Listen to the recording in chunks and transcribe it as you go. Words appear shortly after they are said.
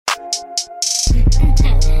Peace,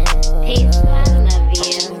 I love you.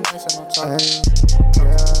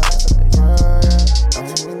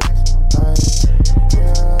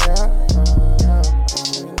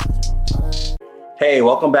 Hey,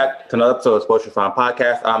 welcome back to another episode of Sports Refined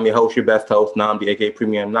Podcast. I'm your host, your best host, Nam, the aka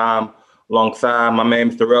Premium Nam, alongside my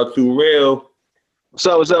man, Mr. Rel Too Real. What's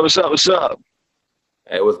up?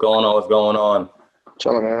 Hey, what's going on? What's going on?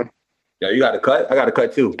 Chilling, man. Yo, you got a cut? I got a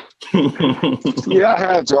cut too. Yeah, I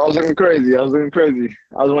had to. I was looking crazy. I was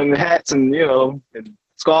wearing the hats and, and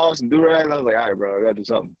scarves and do-rags. I was like, all right, bro, I got to do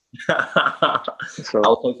something. I was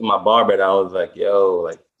talking to my barber and I was like, yo,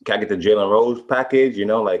 like, can I get the Jalen Rose package? You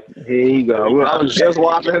know, like. Here you go. I was just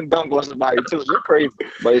watching him dunk on somebody, too. You're crazy.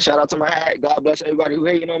 But shout out to my hat. God bless everybody who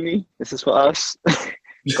hating on me. This is for us.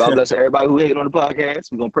 God bless everybody who hating on the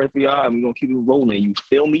podcast. We're going to pray for y'all and we're going to keep it rolling. You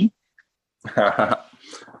feel me?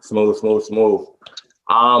 Smooth.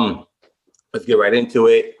 Let's get right into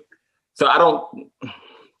it. So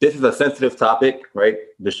this is a sensitive topic, right?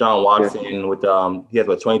 Deshaun Watson with he has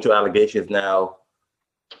 22 allegations now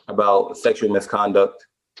about sexual misconduct,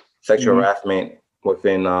 sexual harassment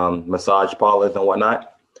within massage parlors and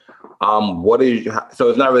whatnot. What are your thoughts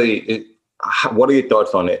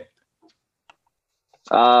on it?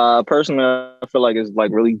 Personally, I feel like it's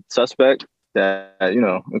like really suspect that,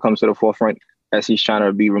 it comes to the forefront as he's trying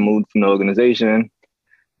to be removed from the organization.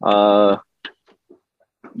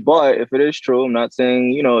 But if it is true, I'm not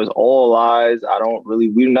saying, it's all lies.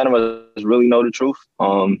 None of us really know the truth.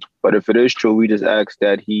 But if it is true, we just ask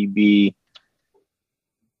that we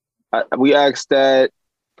ask that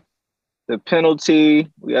the penalty,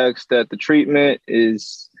 we ask that the treatment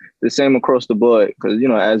is the same across the board. Because,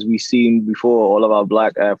 as we've seen before, all of our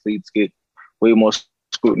Black athletes get way more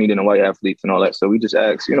scrutiny than the white athletes and all that. So we just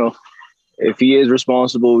ask, if he is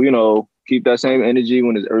responsible, keep that same energy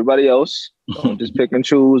when it's everybody else. Don't just pick and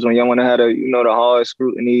choose when y'all want to have the hard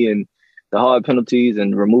scrutiny and the hard penalties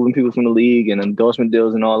and removing people from the league and endorsement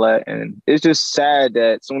deals and all that. And it's just sad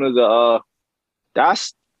that soon as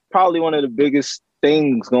that's probably one of the biggest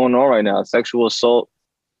things going on right now, sexual assault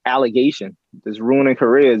allegation, just ruining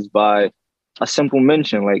careers by a simple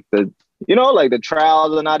mention. Like the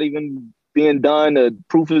trials are not even being done. The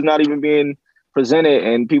proof is not even being presented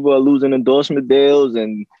and people are losing endorsement deals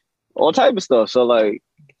and all type of stuff. So like,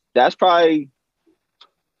 that's probably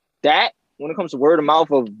that when it comes to word of mouth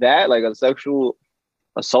of that, like a sexual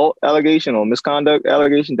assault allegation or misconduct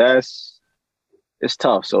allegation, it's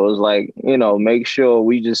tough. So it's like, make sure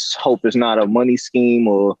we just hope it's not a money scheme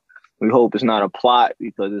or we hope it's not a plot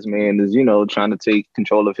because this man is, trying to take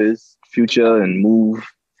control of his future and move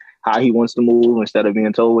how he wants to move instead of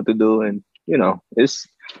being told what to do. And, it's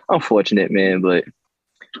unfortunate, man, but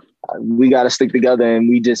we got to stick together and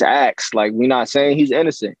we just ask. Like, we're not saying he's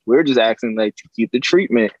innocent. We're just asking like to keep the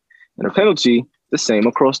treatment and the penalty the same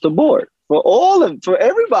across the board for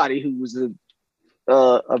everybody who was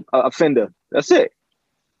a offender. That's it.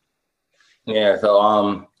 Yeah. So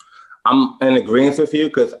I'm in agreement with you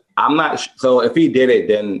because I'm not. So if he did it,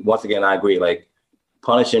 then once again I agree. Like,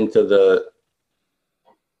 punish him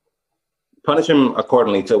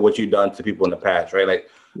accordingly to what you've done to people in the past, right? Like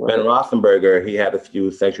Ben Roethlisberger, he had a few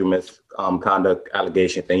sexual misconduct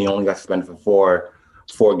allegations, and he only got suspended for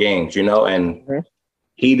four games, and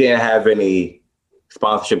he didn't have any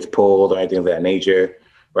sponsorships pulled or anything of that nature,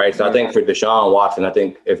 right? So I think for Deshaun Watson, I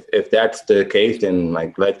think if that's the case, then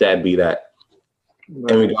like let that be that.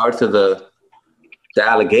 In regards to the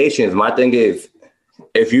allegations, my thing is,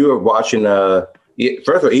 if you are watching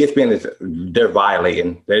first of all, ESPN they're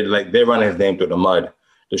violating. They're running his name through the mud.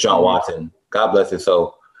 Deshaun Watson, God bless his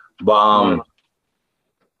soul. But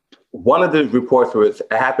one of the reports was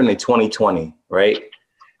it happened in 2020, right?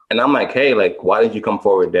 And I'm like, hey, like, why did you come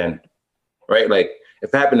forward then, right? Like,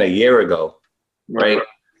 if it happened a year ago, right?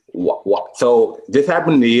 So this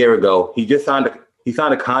happened a year ago. He just signed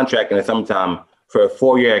a contract in the summertime for a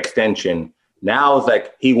 4-year extension. Now it's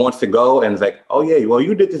like he wants to go and it's like, oh yeah, well,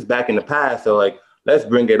 you did this back in the past, so like let's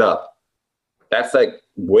bring it up. That's like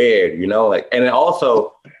weird, like, and then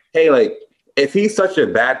also, hey, like if he's such a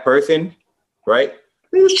bad person, right?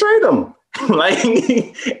 Then just trade him. Like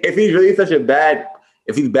if he's really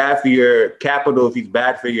if he's bad for your capital, if he's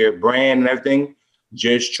bad for your brand and everything,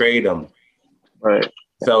 just trade him. Right.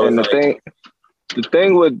 So and the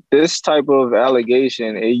thing with this type of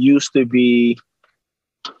allegation, it used to be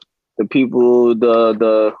the people,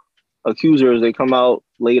 the accusers, they come out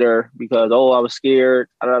later because, I was scared,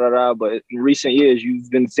 But in recent years, you've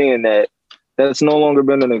been seeing that that's no longer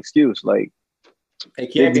been an excuse. Like,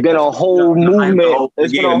 It can't It's be been a whole movement.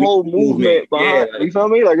 It's been a whole movement behind. Yeah, like, you feel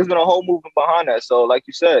me? Like it's been a whole movement behind that. So, like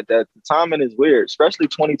you said, that the timing is weird, especially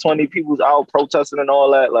 2020. People's out protesting and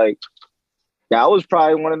all that. Like, that was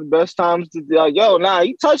probably one of the best times to be like, yo, nah,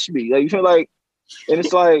 he touched me. Like, you feel like, and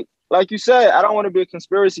it's like you said, I don't want to be a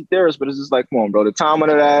conspiracy theorist, but it's just like, come on, bro. The timing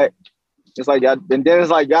of that, it's like, and then it's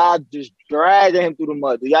like, y'all just dragging him through the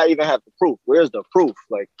mud. Do y'all even have the proof? Where's the proof?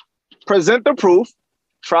 Like, present the proof,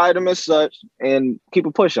 try them as such, and keep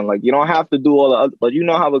it pushing. Like, you don't have to do all the other, but you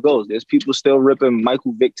know how it goes. There's people still ripping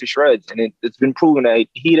Michael Vick to shreds, and it's been proven that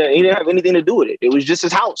he didn't have anything to do with it. It was just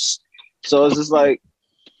his house. So it's just like,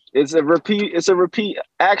 it's a repeat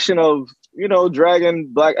action of, you know, dragging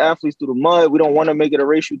black athletes through the mud. We don't want to make it a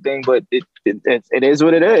racial thing, but it is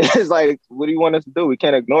what it is. It's like, what do you want us to do? We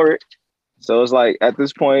can't ignore it. So it's like, at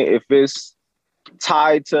this point, if it's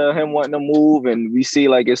tied to him wanting to move and we see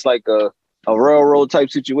like it's like a railroad type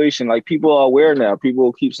situation, like people are aware now.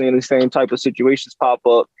 People keep seeing the same type of situations pop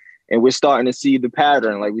up, and we're starting to see the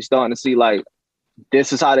pattern. Like, we're starting to see like,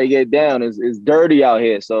 this is how they get down. It's dirty out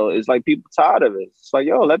here. So it's like people tired of it. It's like,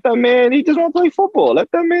 yo, let that man, he just want to play football.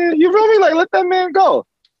 Let that man, you feel me? Like, let that man go.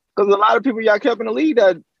 Because a lot of people y'all kept in the league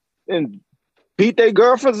that and beat their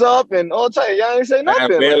girlfriends up and all time. Y'all ain't say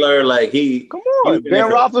nothing. Baylor, like he come on, Ben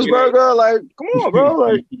Roethlisberger, like, come on, bro.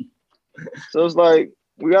 Like, so it's like,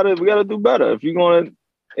 we gotta do better. If you're gonna,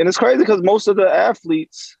 and it's crazy because most of the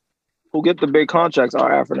athletes who get the big contracts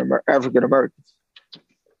are African Americans.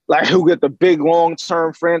 Like, who get the big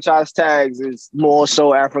long-term franchise tags is more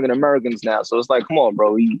so African Americans now. So it's like, come on,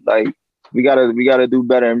 bro. We gotta do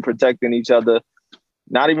better in protecting each other.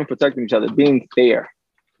 Not even protecting each other, being fair.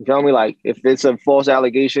 You feel me? Like, if it's a false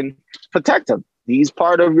allegation, protect him. He's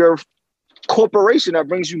part of your corporation that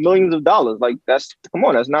brings you millions of dollars. Like, that's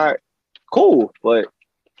not cool. But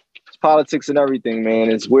it's politics and everything, man.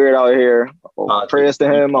 It's weird out here. Prayers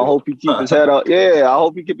to him. I hope he keep his head up. Yeah, I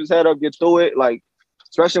hope he keep his head up, get through it. Like,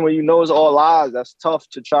 especially when you know it's all lies, that's tough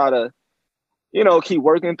to try to, you know, keep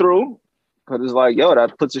working through. Because it's like, yo,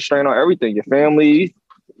 that puts a strain on everything. Your family,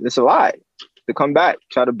 it's a lie. To come back,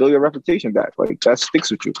 try to build your reputation back. Like, that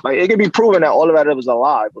sticks with you. Like, it can be proven that all of that was a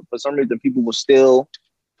lie, but for some reason, people will still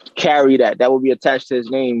carry that. That will be attached to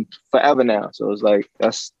his name forever now. So it's like,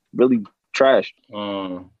 that's really trash.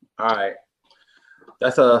 All right.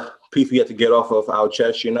 That's a piece we have to get off of our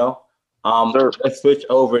chest, you know? Sure. Let's switch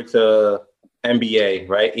over to NBA,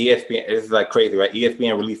 right? ESPN, this is like crazy, right?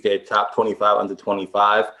 ESPN released their top 25 under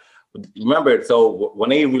 25. Remember, so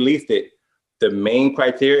when they released it, the main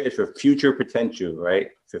criteria is for future potential,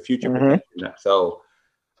 right? For future potential. So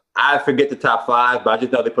I forget the top 5, but I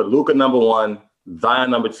just know they put Luka number 1,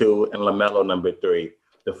 Zion number 2, and LaMelo number 3.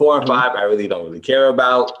 The 4 and 5, I really don't care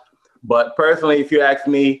about. But personally, if you ask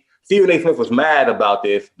me, Stephen A. Smith was mad about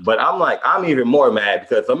this, but I'm even more mad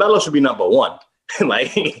because LaMelo should be number 1.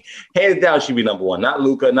 Like, hands down, should be number 1. Not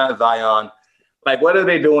Luka, not Zion. Like, what are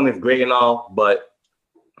they doing is great and all, but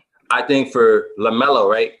I think for LaMelo,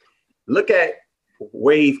 right? Look at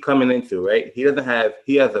where he's coming into, right? He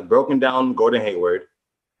has a broken down Gordon Hayward.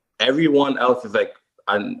 Everyone else is like,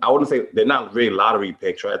 I wouldn't say they're not really lottery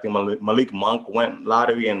picks, right? I think Malik Monk went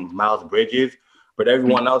lottery and Miles Bridges, but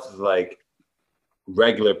everyone else is like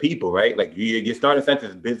regular people, right? Like, your starting center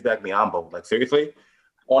is Bismack Biyombo. Like, seriously?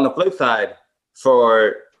 On the flip side,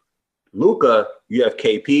 for Luka, you have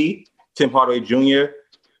KP, Tim Hardaway Jr.,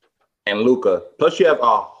 and Luka. Plus, you have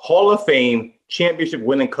a Hall of Fame championship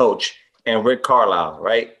winning coach and Rick Carlisle,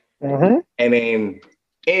 right? And then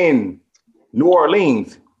in New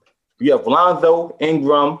Orleans, you have Lonzo,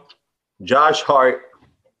 Ingram, Josh Hart,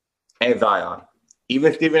 and Zion.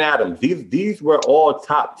 Even Steven Adams. These were all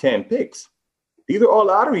top 10 picks. These are all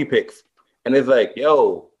lottery picks. And it's like,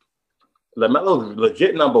 yo, LaMelo's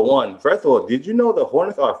legit number 1. First of all, did you know the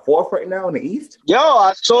Hornets are 4th right now in the East? Yo,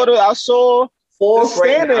 I saw 4th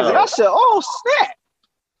right now. And I said, oh, snap.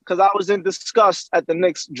 Because I was in disgust at the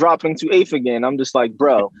Knicks dropping to 8th again. I'm just like,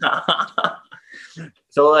 bro.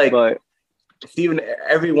 So, like, Steven,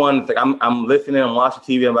 everyone's like, I'm listening and watching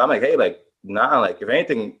TV, and I'm like, hey, like, nah, like, if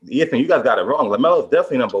anything, Ethan, you guys got it wrong. LaMelo's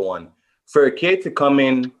definitely number 1. For a kid to come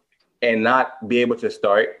in and not be able to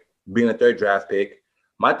start, being a 3rd draft pick,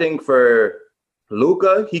 my thing for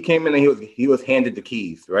Luka, he came in and he was handed the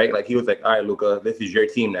keys, right? Like, he was like, all right, Luka, this is your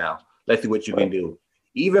team now. Let's see what you can do.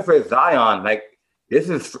 Even for Zion, like, this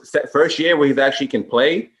is first year where he actually can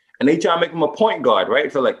play, and they try to make him a point guard,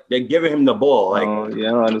 right? So, like, they're giving him the ball. Like,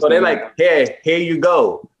 so they're like, here you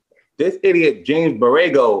go. This idiot, James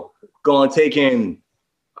Borrego, going to take in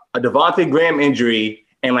a Devontae Graham injury,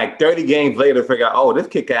 and like 30 games later figure out, oh, this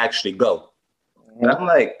kid can actually go. And I'm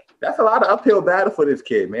like, that's a lot of uphill battle for this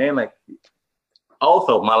kid, man. Like,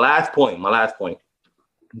 Also, my last point.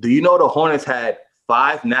 Do you know the Hornets had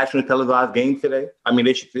 5 national televised games today? I mean,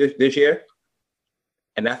 this year,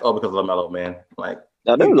 and that's all because of LaMelo, man. Like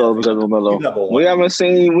that is all because of LaMelo. We haven't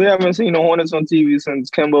seen the Hornets on TV since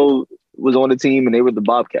Kemba was on the team and they were the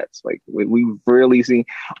Bobcats. Like we've rarely seen,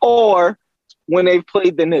 or when they've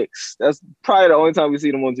played the Knicks. That's probably the only time we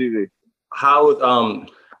see them on TV. I was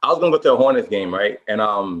gonna go to a Hornets game, right?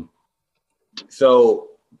 And so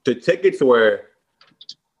the tickets were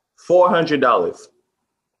 $400,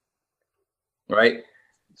 right?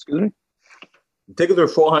 Excuse me? The tickets were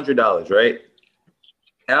 $400, right?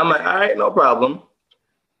 And I'm like, all right, no problem.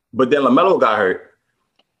 But then LaMelo got hurt.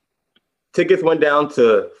 Tickets went down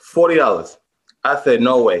to $40. I said,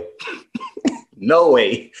 no way. No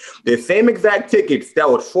way. The same exact tickets that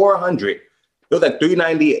was $400. It was like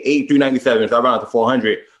 $398, $397, so around to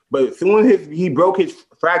 $400. But as soon as he broke his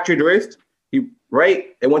fractured wrist,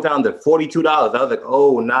 it went down to $42. I was like,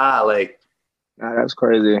 oh nah, that's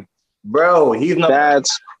crazy. Bro, he's not.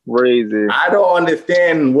 That's crazy. I don't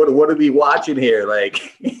understand what are we watching here.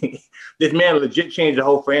 Like, this man legit changed the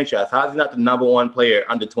whole franchise. How is he not the number one player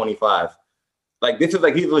under 25? Like, this is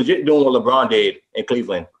like he's legit doing what LeBron did in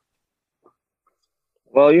Cleveland.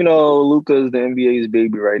 Well, Luka's the NBA's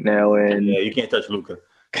baby right now, and yeah, you can't touch Luka.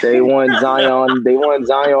 They want Zion. They want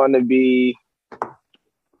Zion to be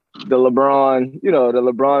the LeBron, the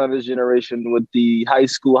LeBron of this generation with the high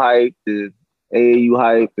school hype, the AAU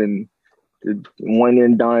hype, and the one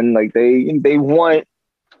and done. Like they want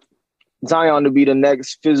Zion to be the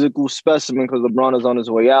next physical specimen because LeBron is on his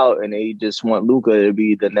way out, and they just want Luka to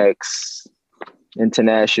be the next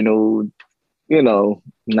international,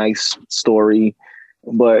 nice story.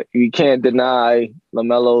 But you can't deny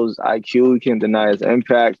LaMelo's IQ. You can't deny his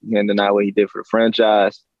impact. You can't deny what he did for the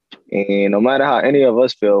franchise. And no matter how any of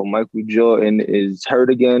us feel, Michael Jordan is hurt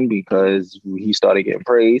again because he started getting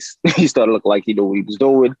praised. He started looking like he knew what he was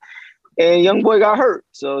doing. And young boy got hurt.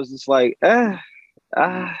 So it's just like, But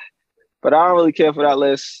I don't really care for that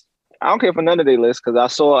list. I don't care for none of their lists because I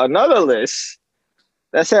saw another list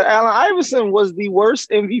that said Allen Iverson was the worst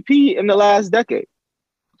MVP in the last decade.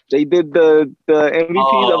 They did the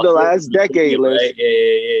MVPs of the last decade list. Right?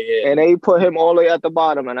 Yeah. And they put him all the way at the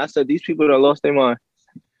bottom. And I said, these people have lost their mind.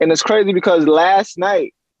 And it's crazy because last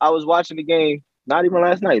night I was watching the game, not even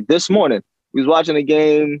last night, this morning, we was watching the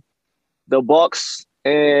game, the Bucks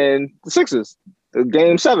and the Sixers, the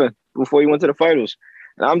game 7 before he went to the finals.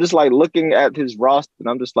 And I'm just like looking at his roster and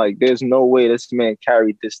I'm just like, there's no way this man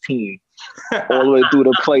carried this team all the way through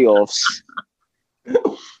the playoffs.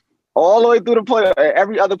 All the way through the play,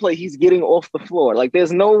 every other play, he's getting off the floor. Like,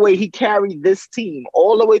 there's no way he carried this team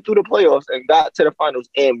all the way through the playoffs and got to the finals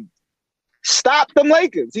and stopped them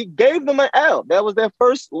Lakers. He gave them an L. That was their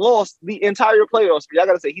first loss the entire playoffs. Y'all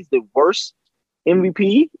got to say he's the worst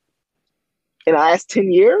MVP in the last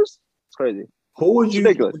 10 years? It's crazy. Who would you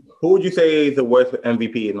say is the worst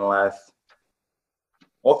MVP in the last?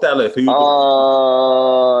 Off that list. Dang.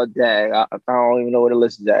 I don't even know where the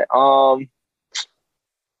list is at.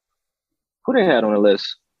 Who they had on the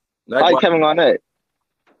list? Like Kevin Garnett.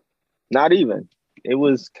 Not even. It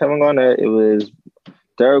was Kevin Garnett. It was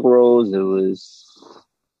Derrick Rose. It was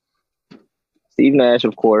Steve Nash,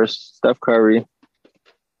 of course. Steph Curry.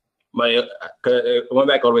 But it went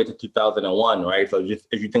back all the way to 2001, right? So just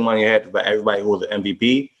if you think on your head about everybody who was an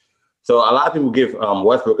MVP. So a lot of people give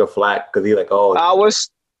Westbrook a flack because he's like, oh. I was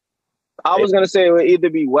going to say it would either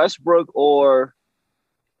be Westbrook or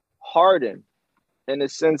Harden in the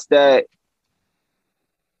sense that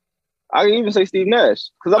I can even say Steve Nash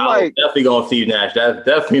because I'm definitely going Steve Nash. That's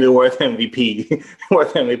definitely the worst MVP.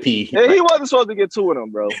 Worst MVP. Yeah, he wasn't supposed to get 2 of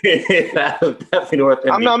them, bro. That's definitely the worst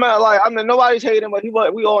MVP. Nobody's hating him,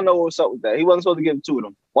 but we all know what's up with that. He wasn't supposed to get 2 of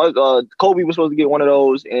them. Kobe was supposed to get one of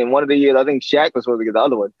those, and one of the years I think Shaq was supposed to get the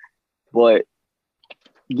other one. But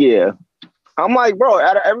yeah, I'm like, bro,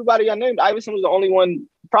 out of everybody I named, Iverson was the only one.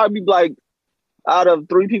 Probably like out of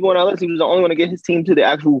 3 people on that list, he was the only one to get his team to the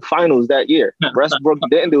actual finals that year. Westbrook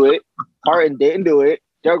didn't do it. Harden didn't do it.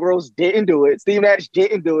 Derrick Rose didn't do it. Steve Nash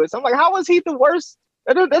didn't do it. So I'm like, how was he the worst?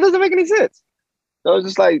 That doesn't make any sense. So it's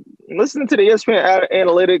just like listening to the ESPN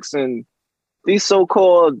analytics and these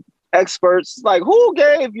so-called experts. Like, who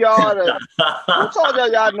gave y'all who told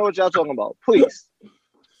y'all know what y'all talking about? Please.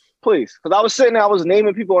 Because I was sitting there, I was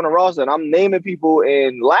naming people on the roster, and I'm naming people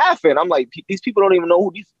and laughing. I'm like, these people don't even know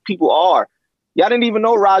who these people are. Y'all didn't even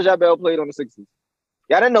know Rajah Bell played on the Sixers.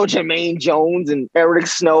 Y'all didn't know Jermaine Jones and Eric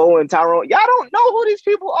Snow and Tyrone. Y'all don't know who these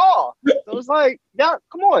people are. So it's like, y'all,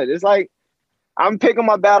 come on. It's like, I'm picking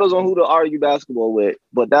my battles on who to argue basketball with,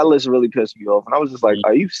 but that list really pissed me off. And I was just like,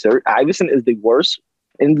 are you serious? Iverson is the worst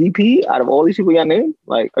MVP out of all these people y'all named?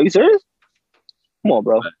 Like, are you serious? Come on,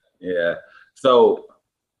 bro. Yeah. So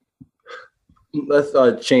let's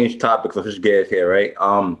change topics. Let's just get it here, right?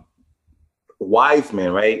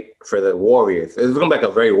 Wiseman, right, for the Warriors. It's looking like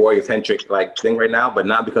a very Warrior-centric like thing right now, but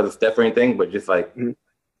not because of Steph or anything, but just like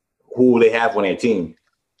who they have on their team.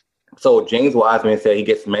 So James Wiseman said he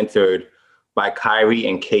gets mentored by Kyrie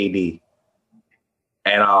and KD.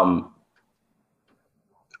 And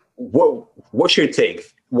what's your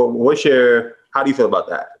take? How do you feel about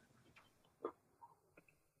that?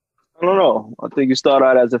 I don't know. I think you start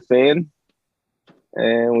out as a fan,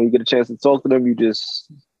 and when you get a chance to talk to them, you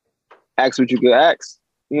just ask what you could ask,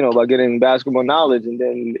 by getting basketball knowledge, and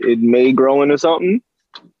then it may grow into something.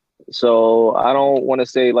 So I don't want to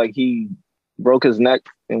say like he broke his neck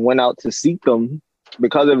and went out to seek them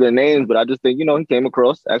because of their names, but I just think, he came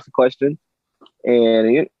across, asked a question,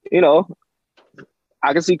 and,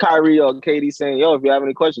 I can see Kyrie or KD saying, yo, if you have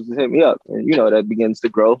any questions, just hit me up. And, that begins to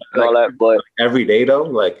grow and all that. But every day, though,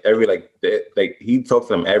 he talks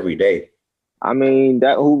to them every day. I mean,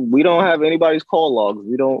 we don't have anybody's call logs.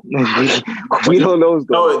 We don't we don't know what's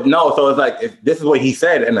going on. No, so it's like, this is what he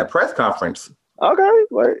said in a press conference. Okay,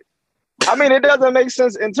 but I mean, it doesn't make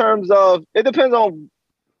sense in terms of, it depends on,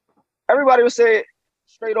 everybody would say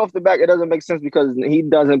straight off the back, it doesn't make sense because he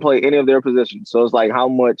doesn't play any of their positions. So it's like, how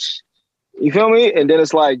much, you feel me? And then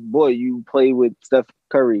it's like, boy, you play with Steph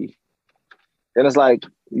Curry. Then it's like,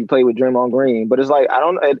 you play with Draymond Green. But it's like, I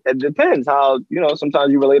don't know, it depends how,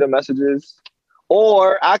 sometimes you relay the messages.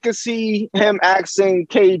 Or I could see him asking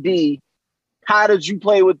KD, how did you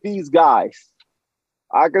play with these guys?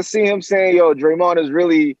 I could see him saying, yo, Draymond is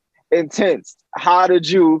really intense. How did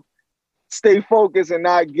you stay focused and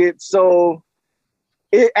not get so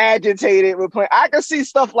agitated with playing? I could see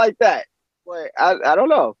stuff like that. But I don't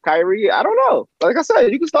know. Kyrie, I don't know. Like I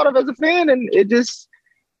said, you can start off as a fan and it just,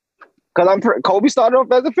 because Kobe started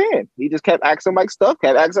off as a fan. He just kept asking Mike stuff.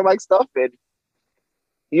 And,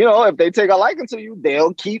 if they take a liking to you,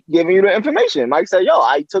 they'll keep giving you the information. Mike said, yo,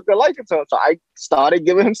 I took a liking to him, so I started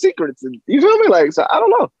giving him secrets. And you feel me? Like, so I don't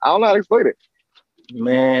know. I don't know how to explain it.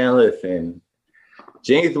 Man, listen.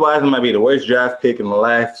 James Wiseman might be the worst draft pick in the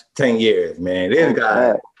last 10 years, man. This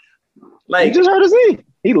guy. Like, he just hurt his knee.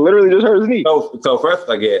 He literally just hurt his knee. So first,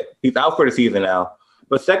 I get he's out for the season now.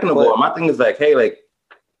 But second of all, my thing is like, hey, like,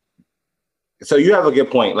 so you have a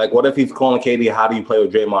good point. Like, what if he's calling KD, how do you play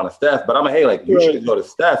with Draymond and Steph? But I'm like, hey, like, you should go to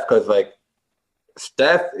Steph because, like,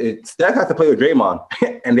 Steph has to play with Draymond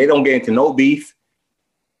and they don't get into no beef.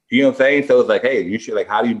 You know what I'm saying? So it's like, hey, you should, like,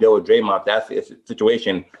 how do you deal with Draymond if that's the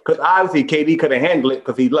situation? Because obviously KD couldn't handle it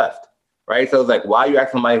because he left, right? So it's like, why are you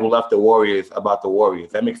asking somebody who left the Warriors about the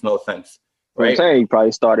Warriors? That makes no sense, right? I'm saying he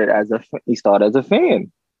probably started as a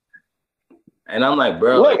fan. And I'm like,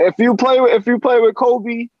 bro, look, if you play with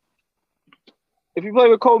Kobe. If you play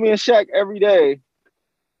with Kobe and Shaq every day,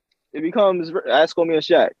 it becomes ask Kobe and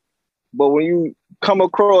Shaq. But when you come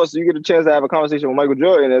across, you get a chance to have a conversation with Michael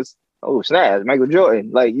Jordan. It's snap, Michael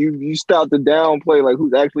Jordan. Like you start to downplay, like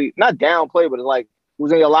who's actually not downplay, but it's like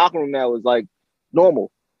who's in your locker room now is like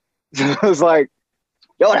normal. It's like,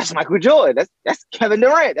 yo, that's Michael Jordan. That's Kevin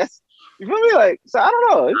Durant. That's, you feel me? Like, so I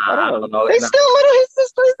don't know. They still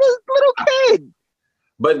he's little kid.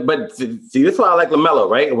 But see, this is why I like LaMelo,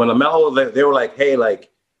 right? When LaMelo, they were like, hey,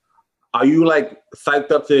 like, are you, like,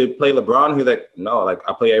 psyched up to play LeBron? He's like, no, like,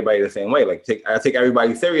 I play everybody the same way. Like, I take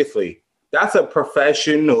everybody seriously. That's a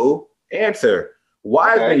professional answer.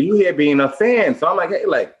 Why are you here being a fan? So I'm like, hey,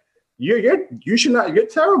 like, you should not, you're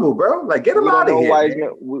terrible, bro. Like, get him out of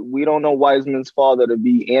here. We don't know Wiseman's father to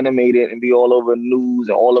be animated and be all over news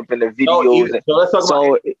and all up in the videos. So let's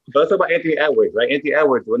talk about Anthony Edwards, right? Anthony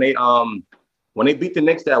Edwards, when they beat the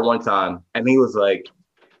Knicks that one time, and he was like,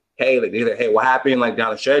 hey, what happened, like,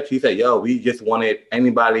 down the stretch? He said, yo, we just wanted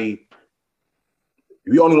anybody,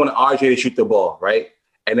 we only wanted RJ to shoot the ball, right?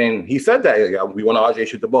 And then he said that, we want RJ to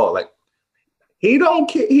shoot the ball. Like, he don't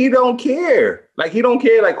care. Like, he don't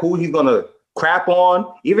care, like, who he's going to crap on.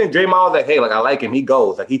 Even Draymond was like, hey, like, I like him. He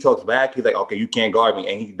goes. Like, he talks back. He's like, okay, you can't guard me.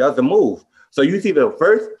 And he doesn't move. So you see the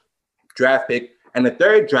first draft pick and the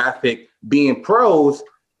third draft pick being pros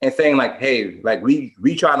and saying, like, hey, like, we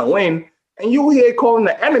trying to win, and you here calling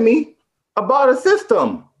the enemy about a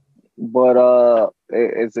system. But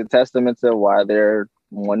it's a testament to why they're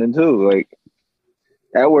 1 and 2. Like,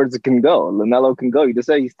 Edwards can go. LaMelo can go. You just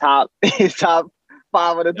say he's top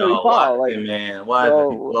 5 of the 3-5. Like, man, why?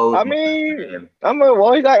 So, I mean,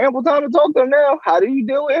 well, you got ample time to talk to him now. How do you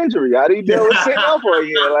deal with injury? How do you deal with sitting out for a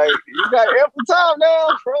year? Like, you got ample time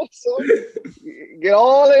now, bro. So get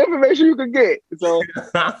all the information you can get. So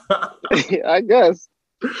I guess.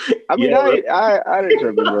 I mean, I didn't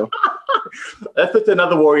trip it, bro. That's just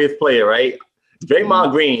another Warriors player, right?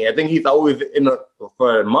 Draymond Green, I think he's always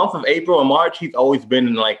for the month of April and March, he's always been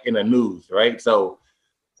in the news, right? So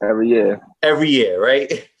every year,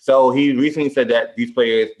 right? So he recently said that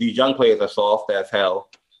these young players are soft as hell,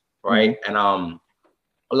 right? And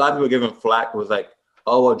a lot of people giving flack was like,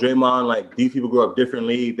 oh, well, Draymond, like these people grew up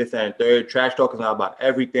differently, this and third. Trash talk is not about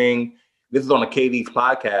everything. This is on the KD's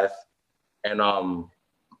podcast. And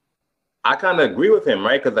I kind of agree with him,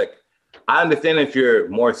 right? Because like I understand if you're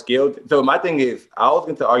more skilled. So my thing is, I always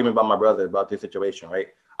get into an argument about my brother about this situation, right?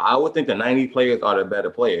 I would think the 90 players are the better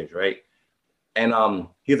players, right? And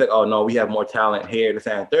he's like, oh no, we have more talent here, this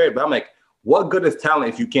and third. But I'm like, what good is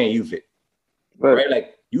talent if you can't use it? Right?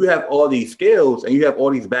 Like you have all these skills and you have all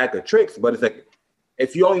these bag of tricks, but it's like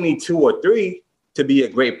if you only need 2 or 3 to be a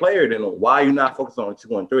great player, then why are you not focused on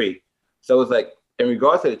 2 and 3? So it's like in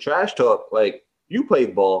regards to the trash talk, like you play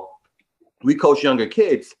ball, we coach younger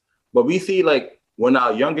kids, but we see like when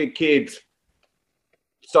our younger kids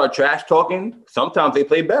start trash talking, sometimes they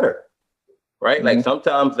play better, right? Like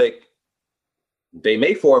sometimes like they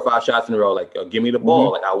make 4 or 5 shots in a row, like give me the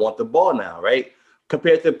ball, like I want the ball now, right?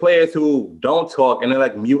 Compared to players who don't talk and they're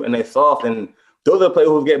like mute and they're soft, and those are players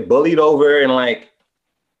who get bullied over, and like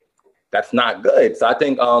that's not good. So I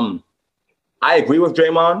think I agree with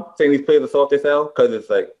Draymond saying these players are soft as hell, because it's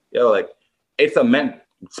like, like it's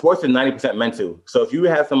sports is 90% mental. So if you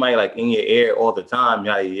have somebody like in your ear all the time,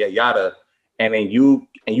 yada yada, and then you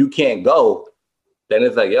can't go, then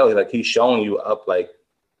it's like, he's showing you up, like,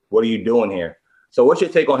 what are you doing here? So what's your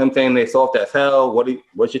take on him saying they're soft as hell?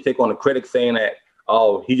 What's your take on the critics saying that,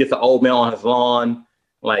 oh, he's just an old man on his lawn,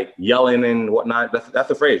 like yelling and whatnot? That's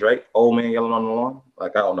the phrase, right? Old man yelling on the lawn?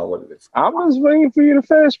 Like, I don't know what it is. I'm just waiting for you to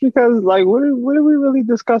finish, because like, what are we really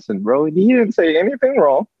discussing, bro? He didn't say anything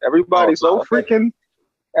wrong. Everybody's so freaking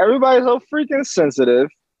sensitive.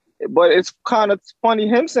 But it's kind of funny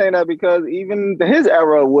him saying that, because even his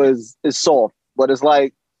era is soft, but it's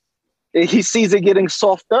like he sees it getting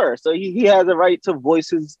softer, so he has a right to voice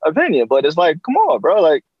his opinion. But it's like, come on, bro.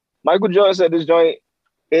 Like Michael Jordan said, this joint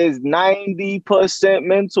is 90%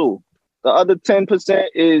 mental. The other 10%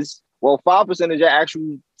 is 5% is your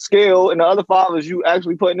actual skill, and the other 5 is you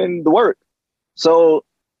actually putting in the work. So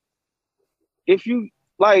if you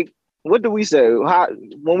like, what do we say?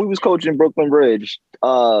 When we was coaching Brooklyn Bridge,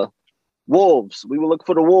 Wolves, we would look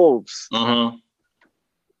for the Wolves.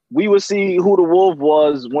 We would see who the wolf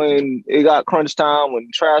was when it got crunch time, when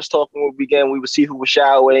trash talking would begin. We would see who was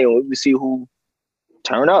shy away, and we would see who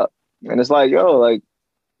turn up. And it's like, like,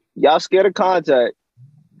 y'all scared of contact.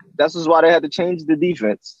 That's just why they had to change the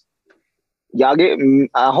defense. Y'all get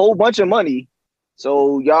a whole bunch of money,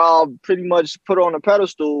 so y'all pretty much put on a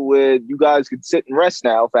pedestal where you guys could sit and rest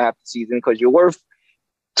now for half the season because you're worth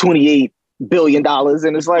 $28 billion.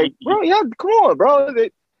 And it's like, bro, come on, bro.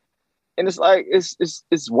 And it's like,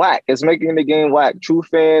 it's whack. It's making the game whack. True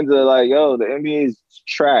fans are like, the NBA is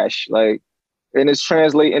trash. Like, and it's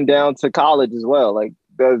translating down to college as well. Like,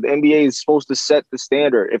 the NBA is supposed to set the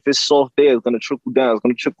standard. If it's soft there, it's going to trickle down. It's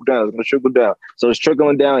going to trickle down. It's going to trickle down. So it's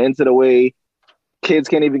trickling down into the way kids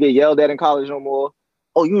can't even get yelled at in college no more.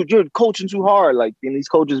 Oh, you're coaching too hard. Like, and these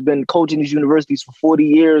coaches been coaching these universities for 40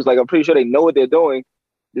 years. Like, I'm pretty sure they know what they're doing.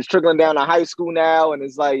 It's trickling down to high school now, and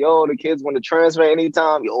it's like, the kids want to transfer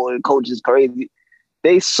anytime. The coach is crazy.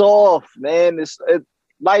 They soft, man.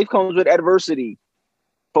 Life comes with adversity.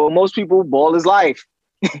 For most people, ball is life.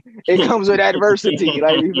 It comes with adversity.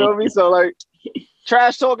 Like, you feel me? So, like,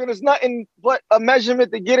 trash talking is nothing but a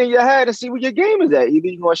measurement to get in your head and see where your game is at. Either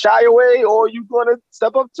you're going to shy away or you're going to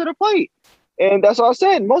step up to the plate. And that's what I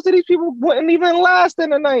said. Most of these people wouldn't even last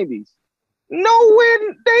in the 90s. No,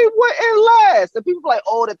 when they wouldn't last. And people like,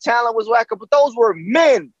 the talent was whack, but those were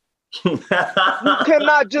men. You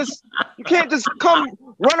can't just come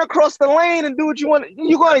run across the lane and do what you want.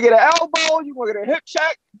 You're going to get an elbow. You're going to get a hip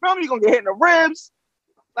check. You're going to get hit in the ribs.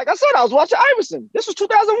 Like I said, I was watching Iverson. This was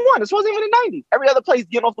 2001. This wasn't even the 90s. Every other play's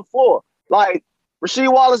getting off the floor. Like,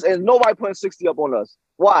 Rasheed Wallace and nobody putting 60 up on us.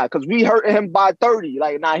 Why? Because we hurting him by 30.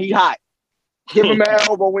 Like, he hot. Give him an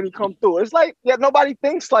elbow when he come through. It's like, nobody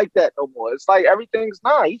thinks like that no more. It's like everything's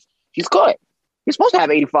nice. He's good. He's supposed to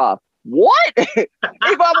have 85. What?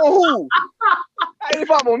 85 on who?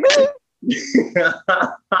 85 on me? He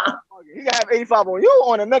gotta have 85 on you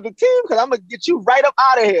on another team, because I'm gonna get you right up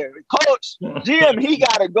out of here. Coach, GM, he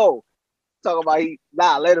gotta go. Talking about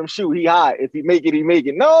let him shoot. He hot. If he make it, he make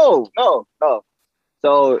it. No.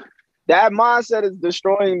 So that mindset is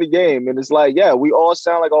destroying the game. And it's like, we all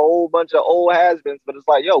sound like a whole bunch of old has-beens, but it's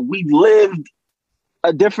like, we lived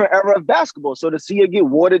a different era of basketball. So to see it get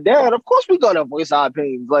watered down, of course we're gonna voice our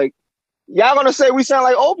opinions. Like, y'all gonna say we sound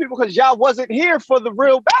like old people because y'all wasn't here for the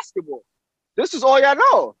real basketball. This is all y'all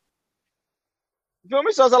know. You feel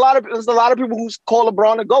me? So there's a lot of people who call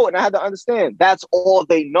LeBron a GOAT, and I had to understand that's all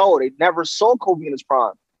they know. They never saw Kobe in his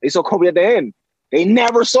prime. They saw Kobe at the end. They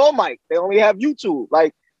never saw Mike. They only have YouTube.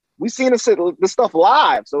 Like, we seen this stuff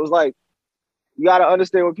live. So it's like, you got to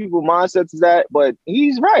understand what people's mindsets is at. But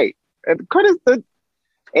he's right. And the critics, the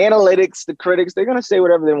analytics, the critics, they're gonna say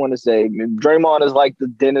whatever they want to say. I mean, Draymond is like the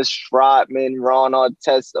Dennis Rodman, Ron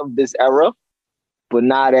Artest of this era, but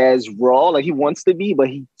not as raw. Like, he wants to be, but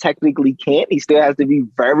he technically can't. He still has to be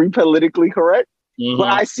very politically correct. Mm-hmm. But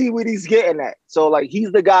I see what he's getting at. So, like,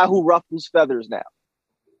 he's the guy who ruffles feathers now.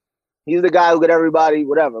 He's the guy who get everybody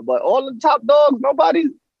whatever. But all the top dogs,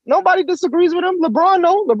 nobody disagrees with him. LeBron,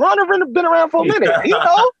 no. LeBron have been around for a minute. He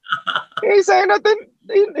know. He ain't saying nothing.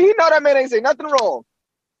 He know that man ain't saying nothing wrong.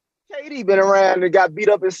 KD been around and got beat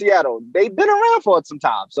up in Seattle. They've been around for some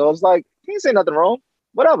time. So it's like, he ain't saying nothing wrong.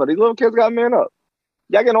 Whatever. These little kids got to man up.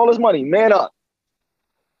 Y'all getting all this money. Man up.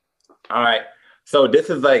 All right. So this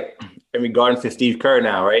is like in regards to Steve Kerr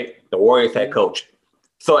now, right? The Warriors head coach.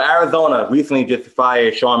 So Arizona recently just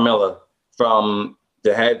fired Sean Miller from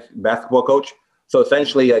the head basketball coach. So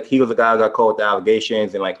essentially, like, he was the guy who got caught with the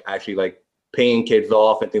allegations and like actually like paying kids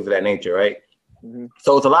off and things of that nature, right? Mm-hmm.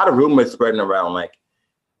 So it's a lot of rumors spreading around, like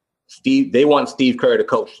they want Steve Kerr to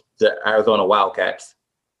coach the Arizona Wildcats.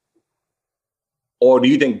 Or do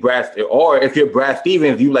you think or if you're Brad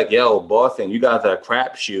Stevens, you like, yo, Boston, you guys are a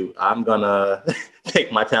crapshoot. I'm gonna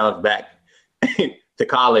take my talents back to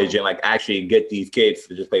college and like actually get these kids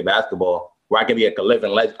to just play basketball, where I can be like a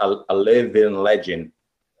living legend.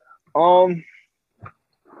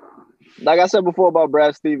 Like I said before about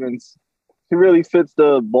Brad Stevens, he really fits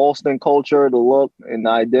the Boston culture, the look, and the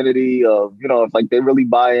identity of, if like they really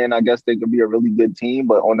buy in, I guess they could be a really good team.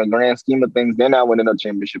 But on the grand scheme of things, they're not winning a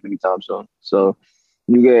championship anytime soon. So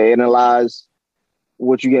you get to analyze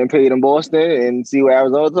what you're getting paid in Boston and see what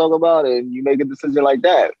Arizona talk about, and you make a decision like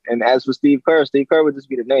that. And as for Steve Kerr would just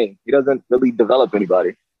be the name. He doesn't really develop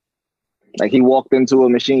anybody. Like, he walked into a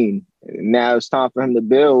machine. And now it's time for him to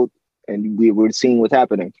build, and we're seeing what's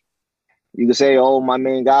happening. You can say, oh, my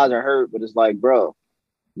main guys are hurt, but it's like, bro,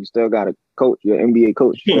 you still got to coach. You're an NBA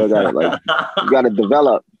coach. You still got to, you got to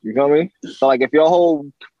develop. You feel me? So, like, if your whole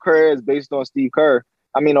career is based on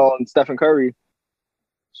on Stephen Curry,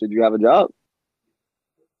 should you have a job?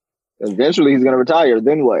 Eventually, he's going to retire.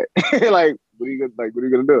 Then what? what are you going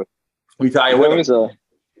to do? Retire with him? So,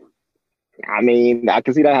 I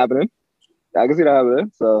can see that happening.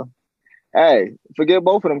 So, hey, forget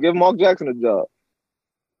both of them. Give Mark Jackson a job.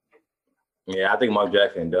 Yeah, I think Mark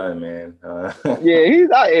Jackson done, man. Yeah,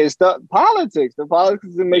 it's the politics. The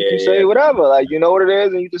politics that make you say whatever. Like, you know what it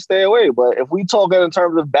is, and you just stay away. But if we talk in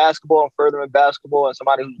terms of basketball and furthering basketball and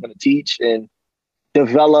somebody who's going to teach and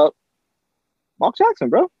develop, Mark Jackson,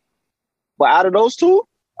 bro. But out of those two,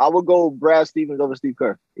 I would go Brad Stevens over Steve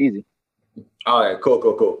Kerr. Easy. All right,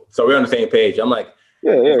 cool. So we're on the same page. I'm like,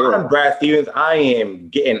 I'm Brad Stevens. I am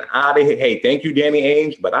getting out of here. Hey, thank you, Danny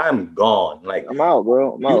Ainge, but I'm gone. Like, I'm out,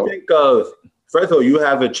 bro. Think of, first of all, you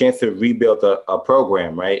have a chance to rebuild a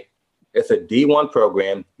program, right? It's a D1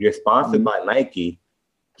 program. You're sponsored by Nike,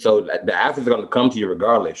 so the athletes are going to come to you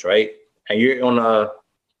regardless, right? And you're on a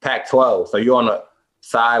Pac-12, so you're on a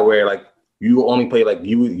side where like you only play like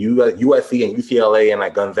USC and UCLA and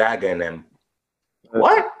like Gonzaga and them.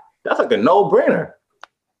 What? That's like a no-brainer.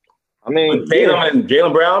 Tatum and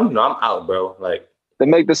Jaylen Brown, no, I'm out, bro. Like, they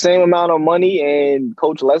make the same amount of money and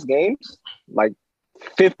coach less games, like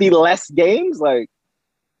 50 less games. Like,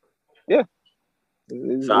 yeah.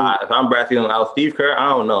 So if I'm Brad Stevens out, Steve Kerr, I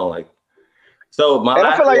don't know. Like, so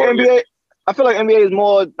I feel like NBA is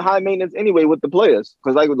more high maintenance anyway with the players,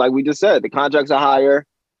 because like we just said, the contracts are higher.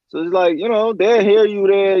 So it's like, they'll hear you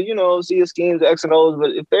there, see your schemes, X and O's.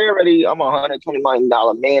 But if they're already, I'm $120 million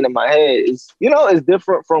man in my head, it's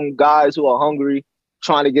different from guys who are hungry,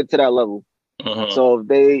 trying to get to that level. Mm-hmm. So if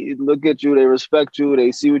they look at you, they respect you,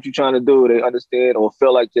 they see what you're trying to do, they understand or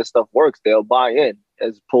feel like your stuff works, they'll buy in,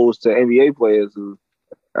 as opposed to NBA players who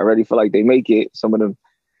already feel like they make it. Some of them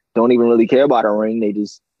don't even really care about a ring. They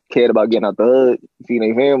just cared about getting out the hood,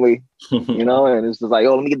 feeding their family, and it's just like,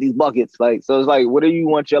 oh, let me get these buckets. Like, so it's like, what do you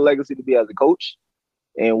want your legacy to be as a coach?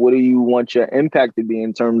 And what do you want your impact to be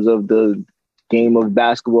in terms of the game of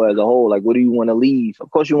basketball as a whole? Like, what do you want to leave?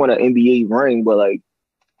 Of course you want an NBA ring, but like,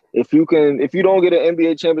 if you don't get an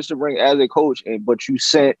NBA championship ring as a coach, but you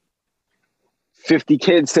sent 50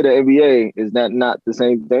 kids to the NBA, is that not the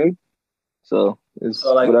same thing? So It's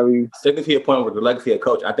So like whatever you. sticking to your point with the legacy of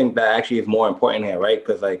coach, I think that actually is more important here, right?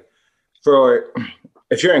 Because like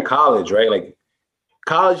if you're in college, right? Like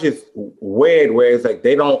college is weird where it's like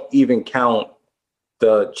they don't even count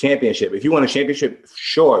the championship. If you win a championship,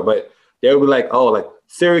 sure, but they would be like, oh, like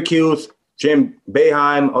Syracuse, Jim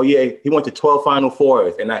Boeheim, oh yeah, he went to 12 Final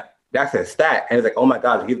Fours, and that's a stat. And it's like, oh my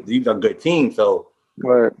God, these are good teams. So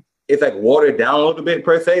Right. it's like watered down a little bit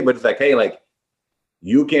per se, but it's like, hey, like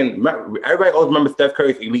you can remember, everybody always remembers Steph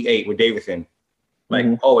Curry's Elite Eight with Davidson, like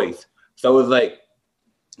always. So it's like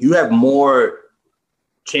you have more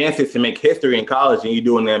chances to make history in college than you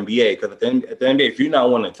do in the NBA. Because at the end of the day, if you're not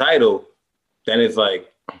winning a title, then it's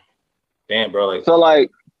like, damn, bro. Like, So like,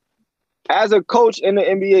 as a coach in the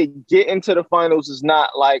NBA, getting to the finals is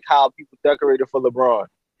not like how people decorated for LeBron.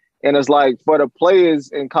 And it's like for the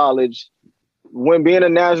players in college, when being a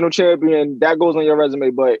national champion, that goes on your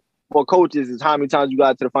resume. But for coaches, it's how many times you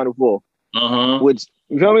got to the Final Four. Which,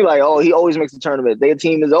 you feel me? Like, oh, he always makes the tournament. Their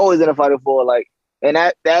team is always in the Final Four. Like, and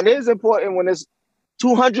that is important when it's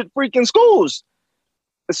 200 freaking schools.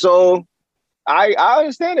 So I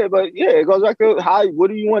understand it, but yeah, it goes back to what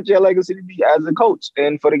do you want your legacy to be as a coach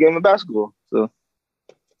and for the game of basketball? So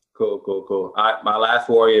cool. All right, my last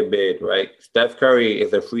Warrior bid, right? Steph Curry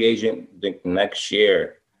is a free agent next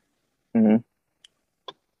year.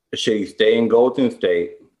 Should he stay in Golden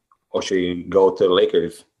State or should he go to the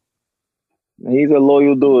Lakers? he's a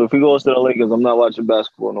loyal dude. If he goes to the Lakers, I'm not watching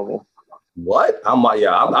basketball no more. What? I'm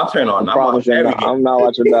turning on. I promise you, I'm not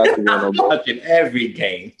watching basketball no more. I'm watching every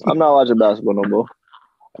game. I'm not watching basketball no more.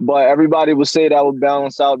 But everybody would say that would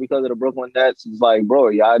balance out because of the Brooklyn Nets. It's like, bro,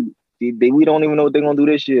 y'all, we don't even know what they're gonna do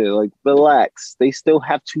this year. Like, relax. They still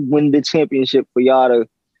have to win the championship for y'all to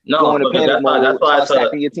go into panic mode. That's why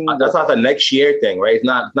it's a next year thing, right? It's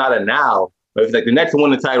not a now. But it's like the Nets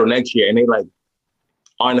win the title next year, and they like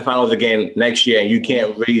are in the finals again next year, and you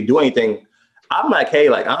can't really do anything. I'm like, hey,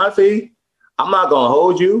 like honestly, I'm not gonna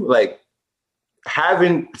hold you. Like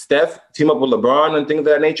having Steph team up with LeBron and things of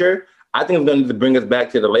that nature, I think it's going to bring us back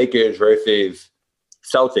to the Lakers versus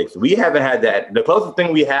Celtics. We haven't had that. The closest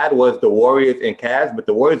thing we had was the Warriors and Cavs, but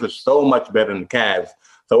the Warriors are so much better than the Cavs.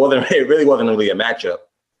 So it really wasn't really a matchup.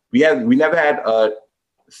 We never had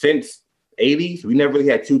since '80s. We never really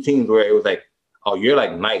had two teams where it was like, oh, you're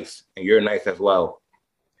like nice and you're nice as well.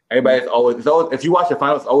 Everybody's always if you watch the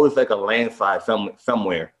finals, it's always like a landslide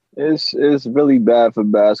somewhere. It's really bad for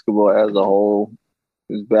basketball as a whole.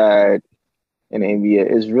 It's bad in the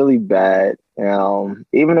NBA. It's really bad.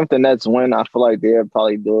 Even if the Nets win, I feel like they'll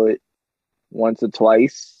probably do it once or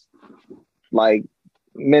twice. Like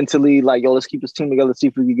mentally, like, yo, let's keep this team together, see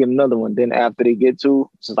if we can get another one. Then after they get to,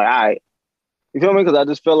 it's just like, all right. You feel me? Because I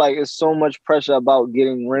just feel like it's so much pressure about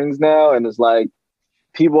getting rings now. And it's like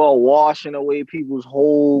people are washing away people's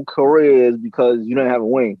whole careers because you didn't have a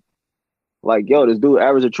ring. Like, yo, this dude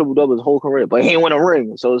averaged a triple-double his whole career, but he ain't win a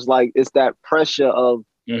ring. So it's like, it's that pressure of,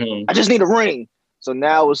 I just need a ring. So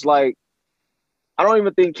now it's like, I don't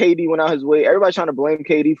even think KD went out his way. Everybody's trying to blame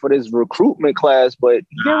KD for this recruitment class, but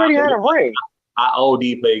he already had a ring. I OD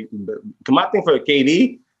played. My thing for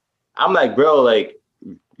KD, I'm like, bro, like,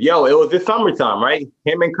 yo, it was this summertime, right?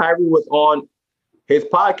 Him and Kyrie was on his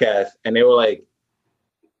podcast, and they were like,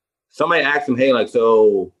 somebody asked him, hey, like,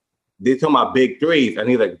 so they're talking about big threes, and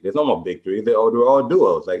he's like, there's no more big threes. They're all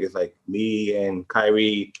duos. Like, it's like me and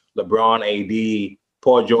Kyrie, LeBron, AD,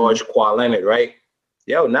 Paul George, Kawhi Leonard, right?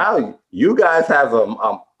 Yo, now you guys have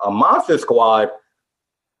a monster squad,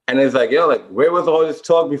 and it's like, yo, like, where was all this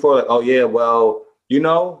talk before? Like, oh yeah, well, you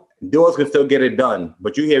know, duos can still get it done,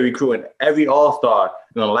 but you hear recruiting every All-Star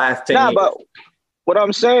in the last 10 years. But what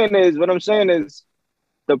I'm saying is,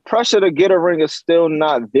 the pressure to get a ring is still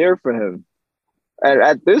not there for him.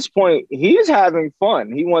 At this point, he's having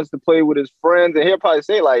fun. He wants to play with his friends, and he'll probably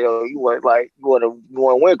say, like, yo, you want to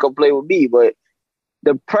win, come play with me. But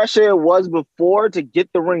the pressure was before to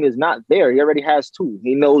get the ring is not there. He already has two.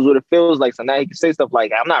 He knows what it feels like. So now he can say stuff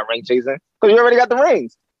like, I'm not ring chasing, because you already got the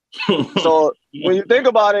rings. So when you think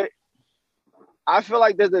about it, I feel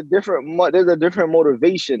like there's a different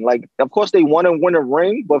motivation. Like, of course, they want to win a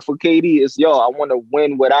ring, but for KD, it's, yo, I want to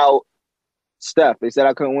win without Steph. They said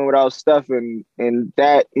I couldn't win without Steph and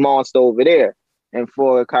that monster over there. And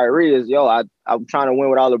for Kyrie is, yo, I'm trying to win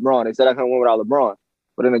without LeBron. They said I couldn't win without LeBron.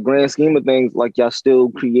 But in the grand scheme of things, like, y'all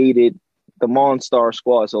still created the Monster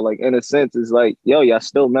squad. So, like, in a sense, it's like, yo, y'all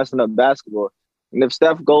still messing up basketball. And if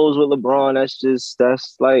Steph goes with LeBron, it's just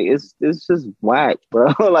whack,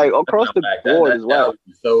 bro. Like, across the board as well. That would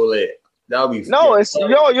be so lit. That would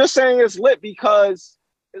be you're saying it's lit because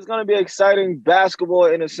it's going to be exciting basketball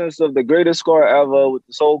in the sense of the greatest scorer ever with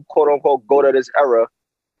the so quote unquote GOAT of this era.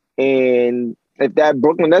 And if that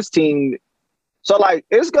Brooklyn Nets team. So like,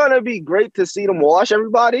 it's gonna be great to see them wash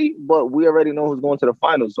everybody, but we already know who's going to the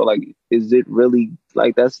finals. So like, is it really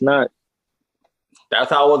like that's not? That's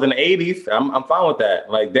how it was in the '80s. I'm fine with that.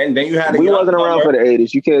 Like then you had we wasn't around for the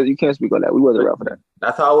 '80s. You can't speak on that. We wasn't around for that.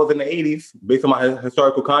 That's how it was in the '80s, based on my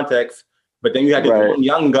historical context. But then you had this one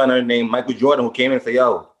young gunner named Michael Jordan who came in and said,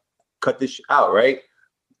 "Yo, cut this out, right?"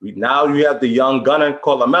 Now you have the young gunner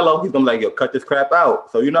called LaMelo. He's gonna be like, "Yo, cut this crap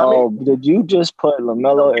out." So you know what I mean? Did you just put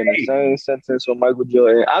LaMelo in the same sentence with Michael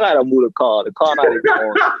Jordan? I gotta move the call. The call not even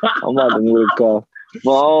on. I'm about to move the call.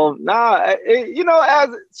 But as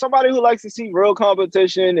somebody who likes to see real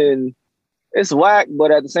competition, and it's whack, but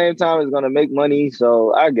at the same time, it's gonna make money.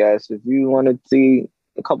 So I guess if you want to see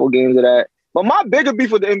a couple games of that. But my bigger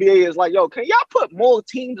beef with the NBA is like, yo, can y'all put more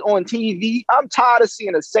teams on TV? I'm tired of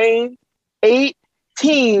seeing the same 8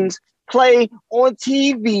 teams play on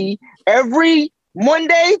TV every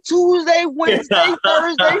Monday, Tuesday, Wednesday,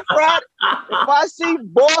 Thursday, Friday. If I see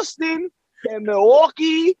Boston and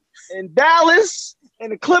Milwaukee and Dallas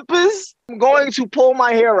and the Clippers, I'm going to pull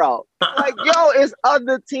my hair out. Like, yo, it's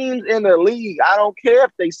other teams in the league. I don't care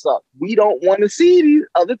if they suck. We don't want to see these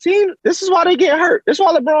other teams. This is why they get hurt. This is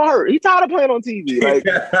why LeBron hurt. He's tired of playing on TV. Like,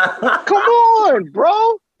 come on,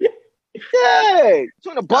 bro. Yeah,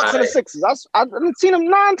 between the Bucks and the Sixers. I've seen them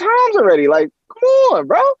 9 times already. Like, come on,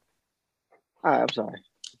 bro. All right, I'm sorry.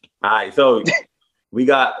 All right, so we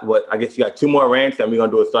got I guess you got 2 more rants, and we're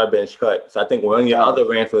gonna do a start bench cut. So I think one of your other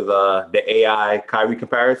rants was the AI Kyrie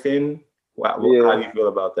comparison. How do you feel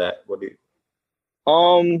about that? What do you?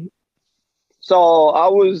 So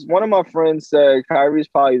one of my friends said Kyrie's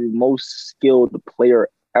probably the most skilled player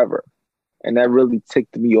ever. And that really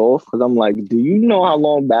ticked me off because I'm like, do you know how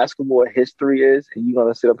long basketball history is? And you're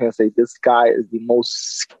going to sit up here and say this guy is the most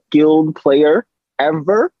skilled player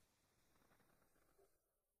ever?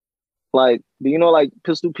 Like, do you know, like,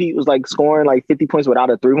 Pistol Pete was, like, scoring, like, 50 points without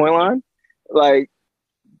a 3-point line? Like,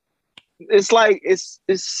 it's like, it's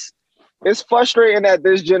frustrating that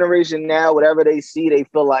this generation now, whatever they see, they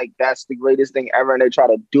feel like that's the greatest thing ever, and they try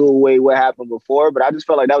to do away what happened before. But I just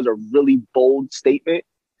felt like that was a really bold statement.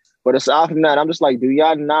 But aside from that, I'm just like, do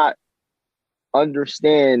y'all not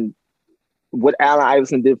understand what Allen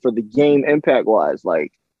Iverson did for the game impact-wise?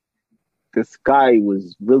 Like, this guy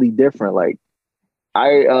was really different. Like,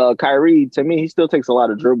 Kyrie, to me, he still takes a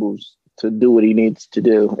lot of dribbles to do what he needs to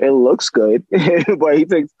do. It looks good, but he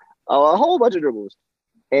takes a whole bunch of dribbles.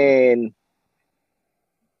 And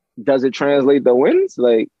does it translate the wins?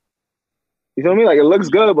 Like, you feel me? Like, it looks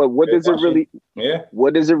good, but what does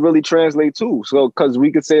it really translate to? So, because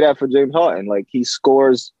we could say that for James Harden, like, he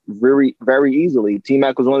scores very, very easily.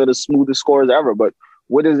 T-Mac was one of the smoothest scorers ever, but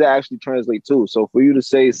what does that actually translate to? So for you to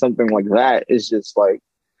say something like that is just like,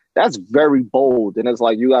 that's very bold. And it's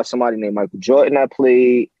like, you got somebody named Michael Jordan that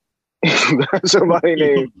played. You got somebody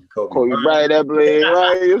named Kobe Bryant that played,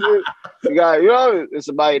 right? You got, it's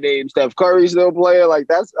somebody named Steph Curry still playing. Like,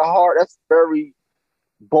 that's very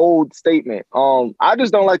bold statement. I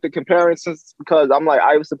just don't like the comparisons because I'm like,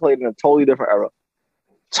 Iverson played in a totally different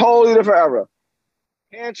era.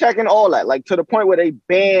 Hand checking, all that, like, to the point where they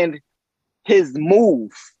banned his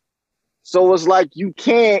move. So it's like, you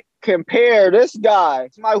can't compare this guy,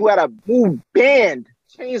 somebody who had a move banned,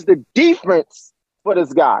 change the defense for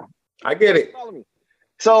this guy. I get it.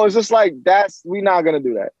 So it's just like, we're not gonna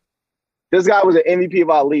do that. This guy was an MVP of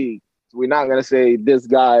our league. So we're not gonna say this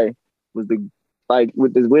guy was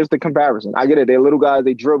where's the comparison? I get it. They're little guys,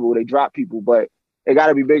 they dribble, they drop people, but it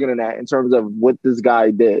gotta be bigger than that in terms of what this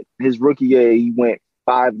guy did. His rookie year, he went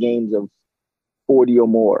 5 games of 40 or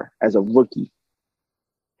more as a rookie.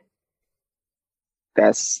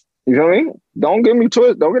 That's, you feel me? Don't get it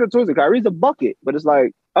twisted. Kyrie's a bucket, but it's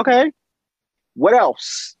like, okay, what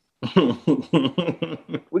else?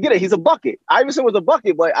 We get it. He's a bucket. Iverson was a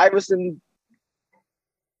bucket, but Iverson,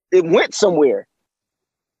 it went somewhere.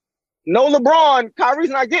 No LeBron, Kyrie's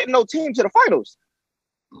not getting no team to the finals.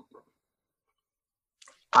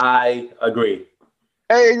 I agree.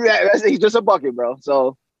 Hey, he's just a bucket, bro.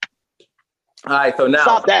 So, all right. So now,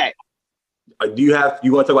 stop that. Do you want to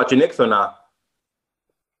talk about your Knicks or not?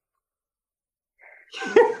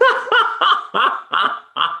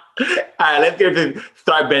 All right, let's get to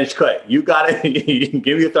start bench cut. You got it.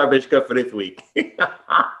 Give me a start bench cut for this week.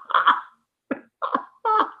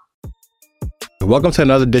 Welcome to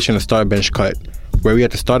another edition of Start Bench Cut, where we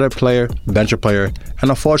have to start a player, bench a player, and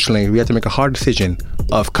unfortunately, we have to make a hard decision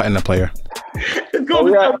of cutting a player. Let's go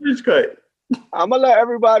with Start Bench Cut. I'm gonna let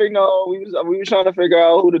everybody know we was trying to figure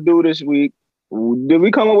out who to do this week. Did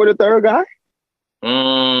we come up with a third guy?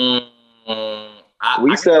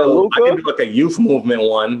 We said Luka. I can do like a youth movement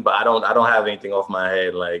one, but I don't have anything off my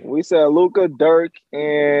head. Like we said Luka, Dirk,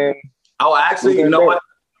 and actually, you know what?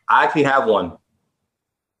 I actually have one.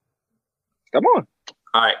 Come on.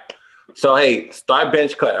 All right. So hey, start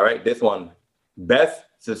bench cut. All right, this one. Best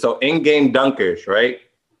so in-game dunkers, right?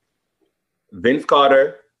 Vince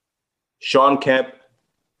Carter, Sean Kemp,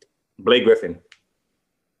 Blake Griffin.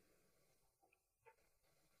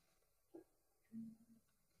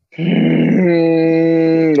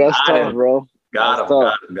 That's tough, bro. Got him.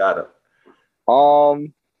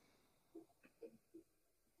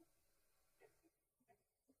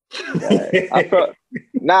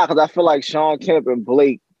 Because I feel like Sean Kemp and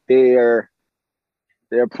Blake, their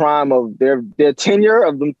prime of their tenure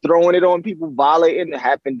of them throwing it on people, violating,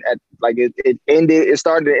 happened at like it ended. It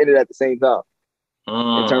started and ended at the same time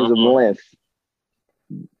in terms of length.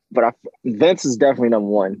 But Vince is definitely number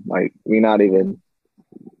one. Like we're not even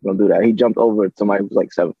gonna do that. He jumped over somebody who was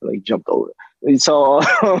like 7. He jumped over. So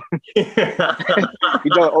he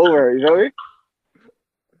jumped over. You know what I mean?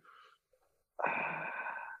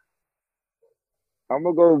 I'm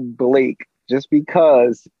gonna go Blake just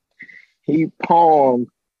because he palmed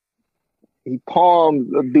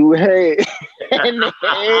the dude head in the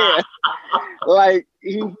air. Like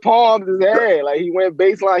he palmed his head. Like he went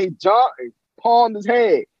baseline, he jumped, and palmed his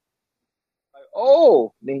head. Like,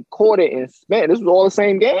 oh, then he caught it and spent. This was all the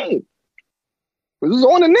same game. This was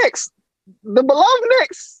on the Knicks, the beloved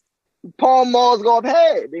Knicks. Palm Mozgov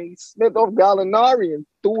head. Then he snipped off Gallinari and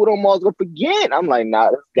threw it on Mozgov again. I'm like, nah,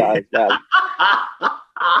 this guy's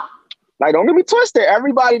like, don't get me twisted.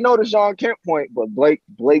 Everybody know the Sean Kemp point, but Blake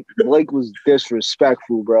was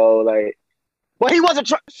disrespectful, bro. Like, but he wasn't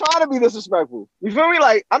trying to be disrespectful. You feel me?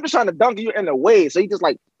 Like, I'm just trying to dunk you in the way. So he just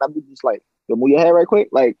like, yo, move your head right quick.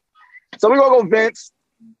 Like, so we're gonna go Vince,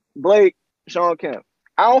 Blake, Sean Kemp.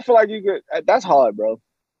 I don't feel like you could. That's hard, bro.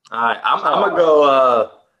 All right, I'm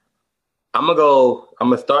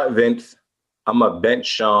gonna start Vince. I'm gonna bench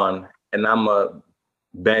Sean, and I'm gonna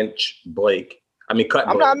bench Blake. Cut.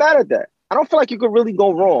 I'm not mad at that. I don't feel like you could really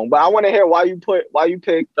go wrong, but I want to hear why you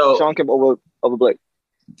picked Sean Kemp over Blake.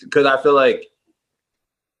 Because I feel like,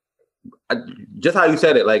 just how you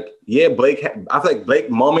said it, like, yeah, Blake. I feel like Blake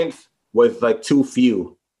moments was like too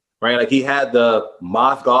few, right? Like he had the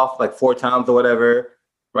Mozgov like 4 times or whatever,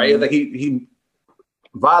 right? Mm-hmm. It was like he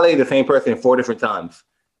violated the same person 4 different times.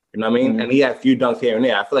 You know what I mean? Mm-hmm. And he had a few dunks here and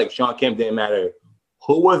there. I feel like Sean Kemp didn't matter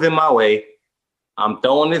who was in my way. I'm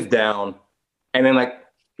throwing this down. And then like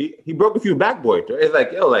he broke a few backboards. It's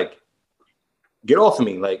like, yo, like, get off of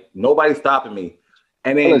me. Like nobody's stopping me.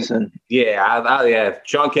 And then Sean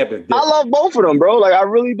Kemp is different. I love both of them, bro. Like I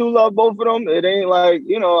really do love both of them. It ain't like,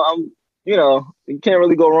 you can't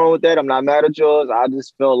really go wrong with that. I'm not mad at yours. I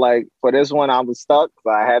just feel like for this one I was stuck. So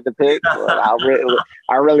I had to pick.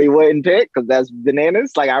 I really wouldn't pick because that's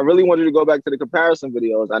bananas. Like I really wanted to go back to the comparison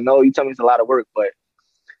videos. I know you tell me it's a lot of work, but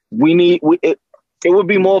it would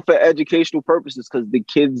be more for educational purposes because the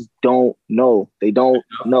kids don't know. They don't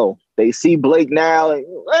know. They see Blake now. Like,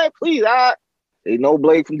 hey, please. They know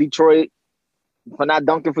Blake from Detroit for not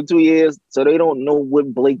dunking for 2 years, so they don't know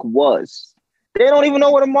what Blake was. They don't even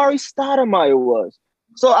know what Amari Stoudemire was.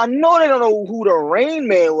 So I know they don't know who the Rain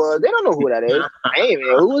Man was. They don't know who that is. Rain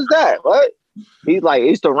Man, who was that? What? He's like,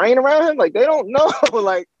 is the rain around him? Like, they don't know.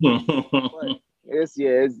 Like,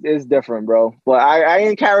 it's different, bro. But I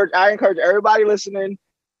encourage everybody listening,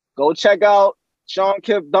 go check out Sean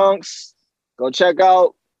Kemp dunks. Go check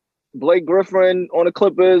out Blake Griffin on the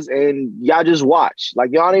Clippers, and y'all just watch.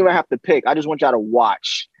 Like, y'all don't even have to pick. I just want y'all to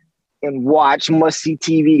watch. And watch, must see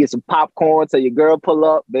TV, get some popcorn, tell your girl pull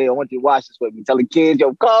up. Babe, I want you to watch this with me. Tell the kids,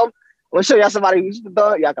 yo, come. I'm gonna show y'all somebody who's the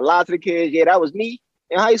dunk. Y'all can lie to the kids. Yeah, that was me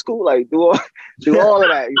in high school. Like, do all of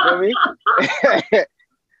that. You feel me?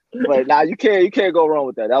 But nah, you can't go wrong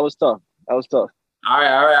with that. That was tough. All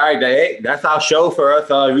right. Hey, that's our show for us.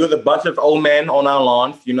 We was a bunch of old men on our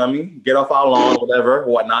lawns. You know what I mean? Get off our lawn, whatever,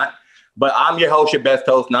 whatnot. But I'm your host, your best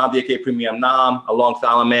host, Nam DK Premium Nam,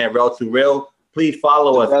 alongside my man, Real to Real. Please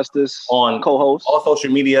follow us on co-host all social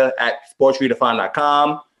media at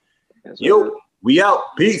sportsredefined.com. Yes, yo, we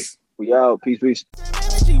out. Peace. We out. Peace.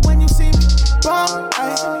 When you see me,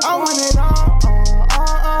 I want it all.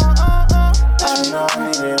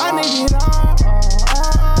 I need it all.